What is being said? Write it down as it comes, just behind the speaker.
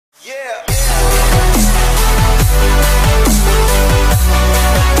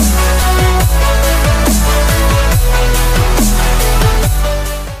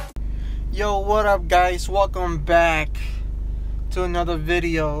up, guys? Welcome back to another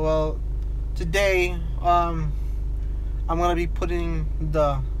video. Well, today I'm gonna be putting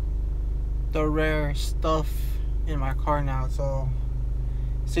the rare stuff in my car now, so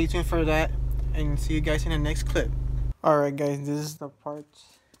stay tuned for that and see you guys in the next clip. Alright guys, this is the parts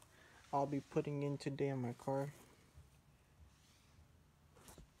I'll be putting in today in my car.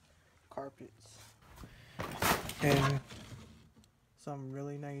 Carpets and some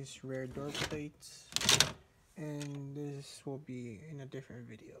really nice rare door plates, and this will be in a different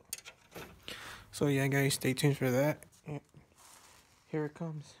video. So yeah guys, stay tuned for that. And here it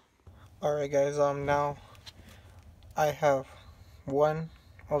comes. Alright guys, now I have one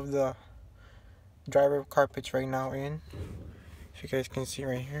of the driver carpets right now in. If you guys can see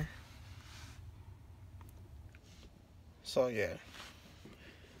right here. So yeah,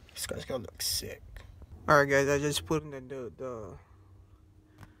 this guy's gonna look sick. Alright guys, I just put in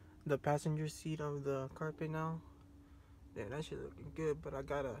the passenger seat of the carpet now. Yeah, that shit looking good, but I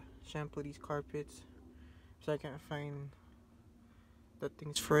gotta shampoo these carpets so I can't find the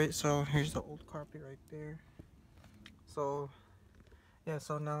things for it. So here's the old carpet right there. So yeah,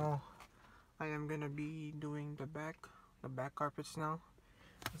 so now I am gonna be doing the back carpets now.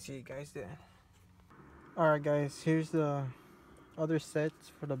 See you guys there. Alright guys, here's the other sets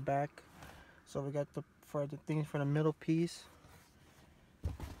for the back. So we got the things for the middle piece,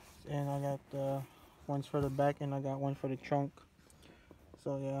 and I got the ones for the back, and I got one for the trunk.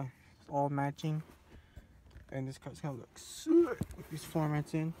 So yeah, it's all matching, and this car's gonna look sick with these floor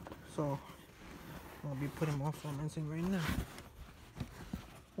mats in. So I'll be putting more floor mats in right now.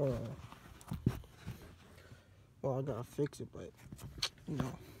 Well, I gotta fix it, but you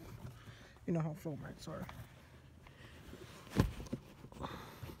know how floor mats are.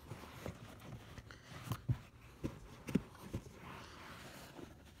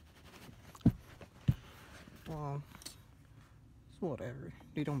 Well, it's whatever.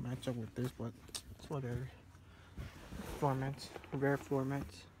 They don't match up with this, but it's whatever. Floor mats, rare floor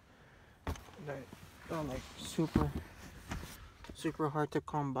mats that are like super hard to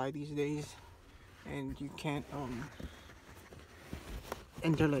come by these days, and you can't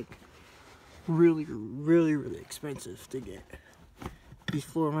and they're like really expensive to get. These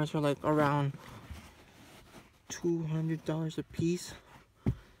floor mats are like around $200 a piece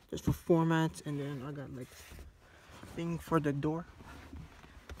just for floor mats, and then I got like thing for the door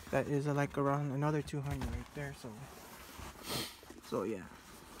that is like around another 200 right there. So yeah,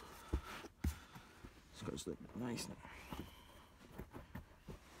 this guy's look nice now.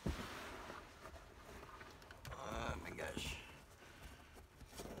 Oh my gosh.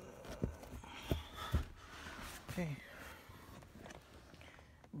 Okay,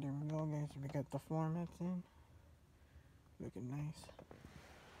 there we go guys, we got the floor mats in, looking nice.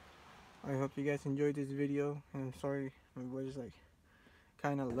 I hope you guys enjoyed this video, and I'm sorry my voice is like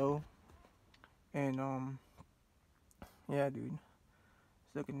kind of low. And yeah dude,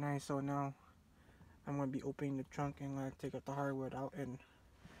 it's looking nice. So now I'm gonna be opening the trunk and gonna take out the hardwood out, and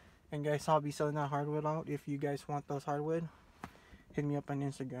guys, I'll be selling that hardwood out. If you guys want those hardwood, hit me up on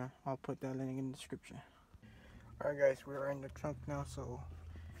Instagram. I'll put that link in the description. Alright guys, we're in the trunk now, so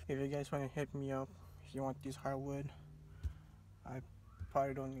if you guys want to hit me up if you want this hardwood, I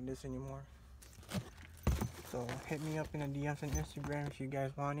probably don't need this anymore. So hit me up in the DMs on Instagram if you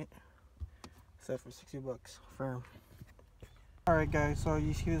guys want it. Sell for $60 firm. Alright guys, so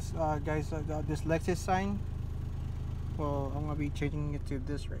you see this this Lexus sign? Well, I'm gonna be changing it to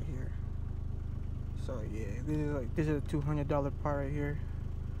this right here. So yeah, this is a $200 part right here,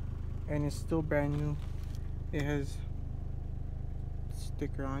 and it's still brand new. It has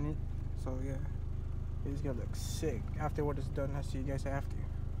sticker on it. So yeah, it's gonna look sick. After what it's done, I'll see you guys after.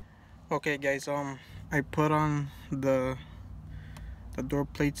 Okay guys, I put on the door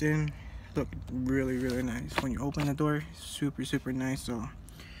plates in. Look really nice. When you open the door, super nice. So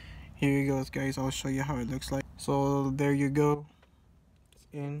here you go guys, I'll show you how it looks like. So there you go, it's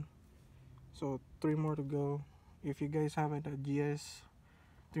in. So 3 more to go. If you guys have a GS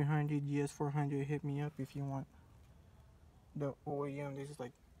 300, GS 400, hit me up if you want the OEM. This is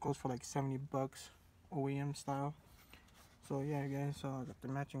like goes for like $70 OEM style. So yeah guys, so I got the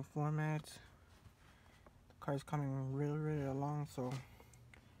matching floor mats. The car's coming really along. So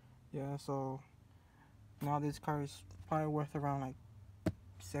yeah, so now this car is probably worth around like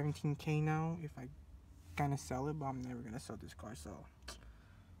 $17K now if I kind of sell it, but I'm never gonna sell this car. So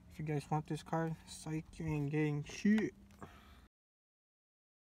if you guys want this car, psych, you ain't getting shit.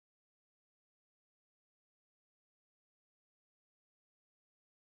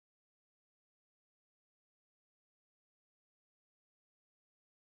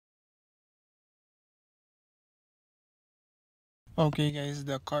 Okay guys,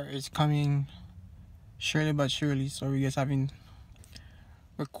 the car is coming surely but surely. So you guys have been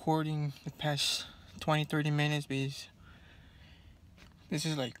recording the past 20-30 minutes because this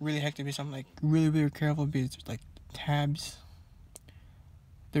is like really hectic because I'm like really careful because there's like tabs.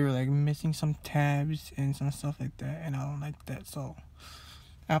 They were like missing some tabs and some stuff like that, and I don't like that. So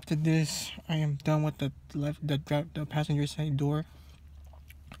after this, I am done with the passenger side door,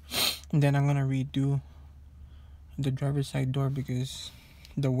 and then I'm gonna redo the driver's side door because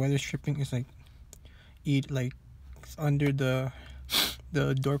the weather stripping is like it's under the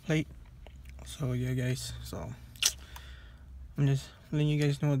door plate. So yeah guys, so I'm just letting you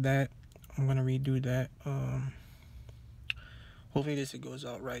guys know that I'm gonna redo that. Hopefully this goes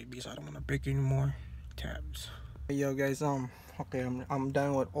out right because I don't want to break any more tabs. Hey, yo guys, okay, I'm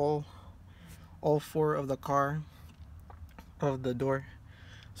done with all four of the door.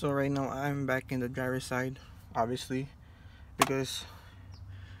 So right now I'm back in the driver's side, obviously, because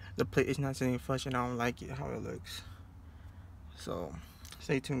the plate is not sitting flush and I don't like it how it looks. So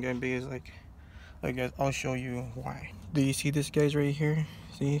stay tuned guys, because like guys, I'll show you why. Do you see this guys right here?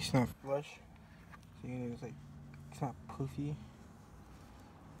 See, it's not flush. See, it's not poofy.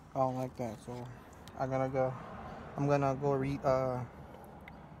 I don't like that, so I'm gonna go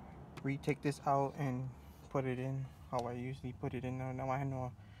retake this out and put it in how I usually put it in. Now I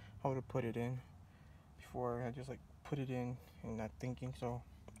know how to put it in before I just like put it in and not thinking. So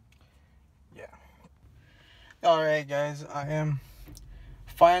yeah. Alright guys, I am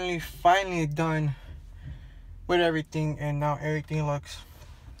finally done with everything, and now everything looks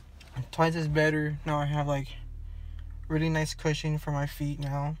twice as better. Now I have like really nice cushion for my feet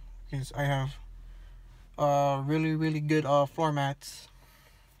now because I have really good floor mats,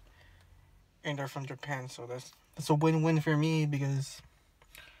 and they're from Japan, so that's a win-win for me because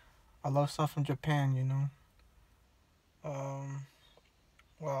I love stuff from Japan, you know.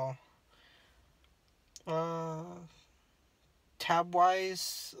 Well, tab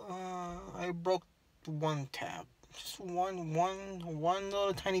wise, I broke one tab, just one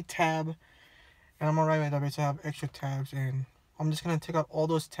little tiny tab, and I'm alright with that because I have extra tabs, and I'm just gonna take out all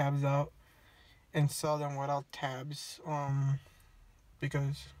those tabs out and sell them without tabs,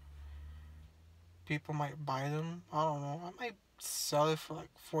 because people might buy them. I don't know, I might sell it for like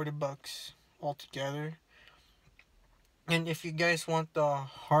 $40 altogether. And if you guys want the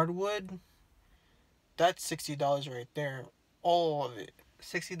hardwood, that's $60 right there, all of it,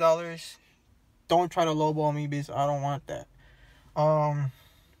 $60. Don't try to lowball me because I don't want that.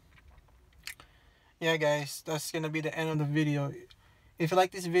 Yeah guys, that's gonna be the end of the video. If you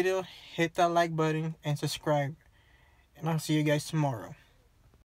like this video, hit that like button and subscribe, and I'll see you guys tomorrow.